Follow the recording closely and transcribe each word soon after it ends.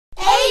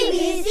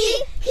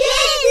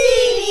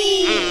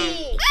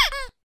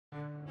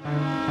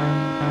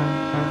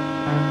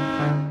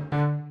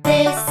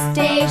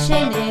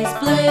station is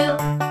blue.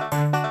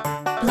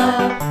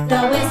 Blow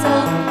the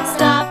whistle,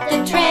 stop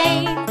the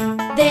train.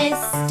 This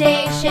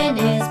station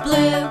is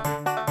blue.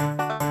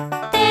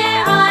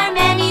 There are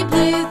many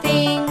blue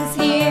things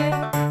here.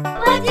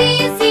 What do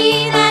you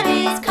see that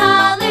is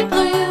colored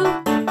blue?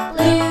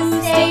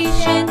 Blue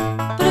station,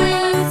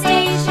 blue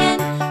station.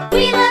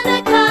 We love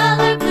the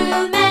color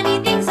blue.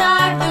 Many things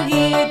are blue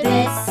here.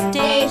 This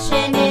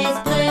station is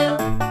blue.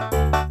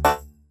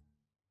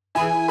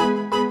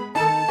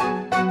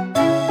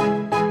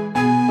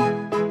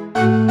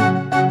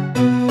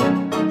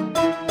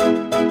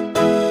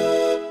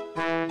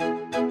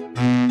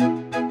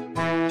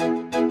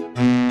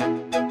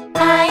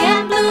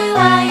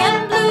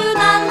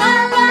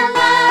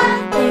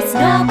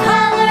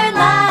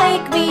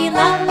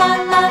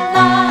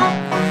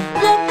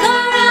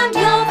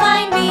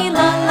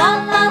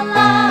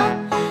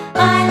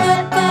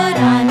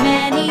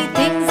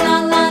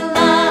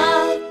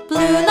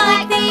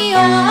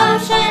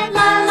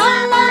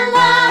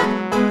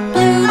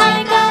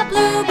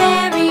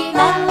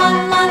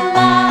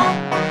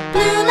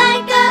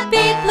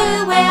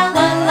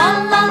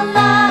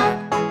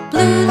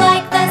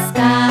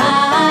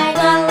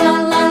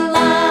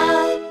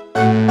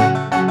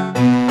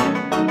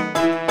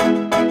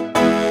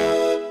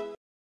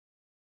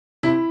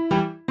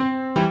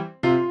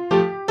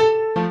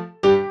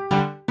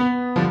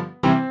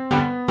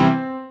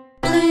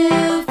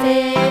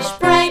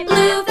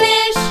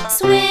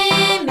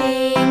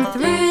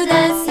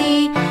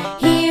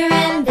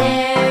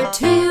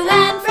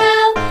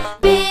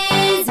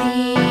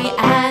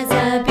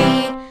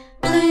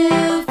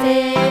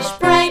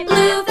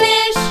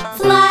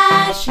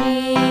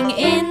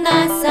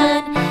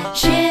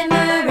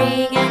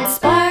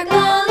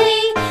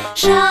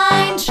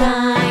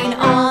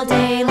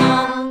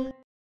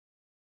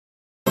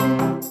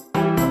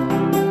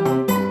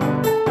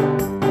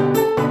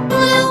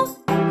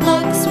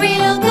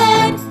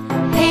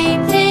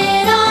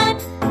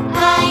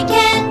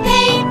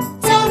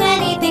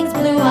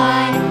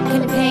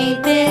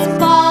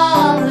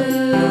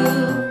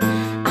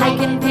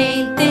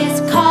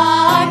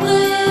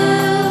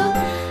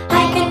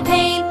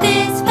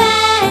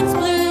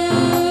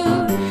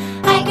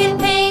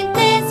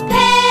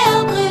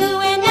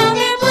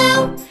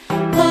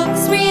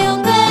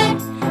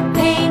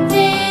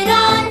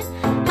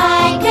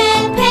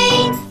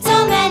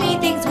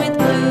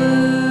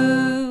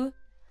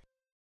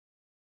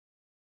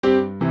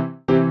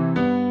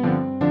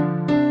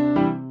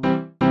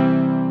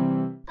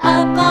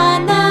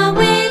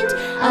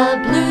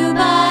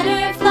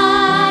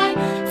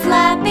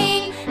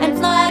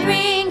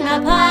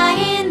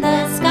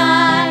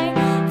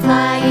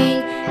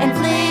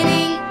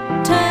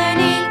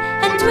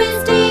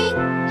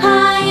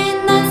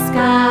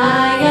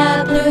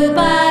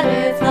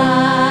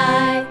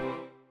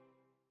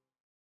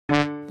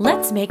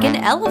 Let's make an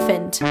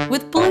elephant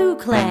with blue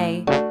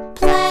clay.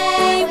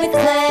 Play with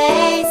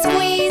clay,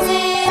 squeeze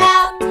it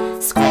out,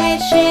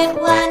 squish it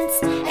once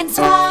and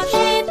squash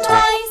it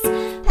twice.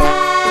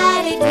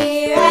 Pat it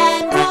here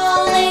and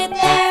roll it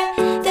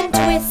there, then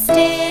twist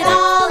it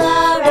all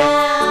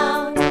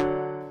around.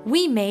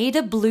 We made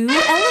a blue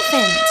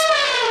elephant.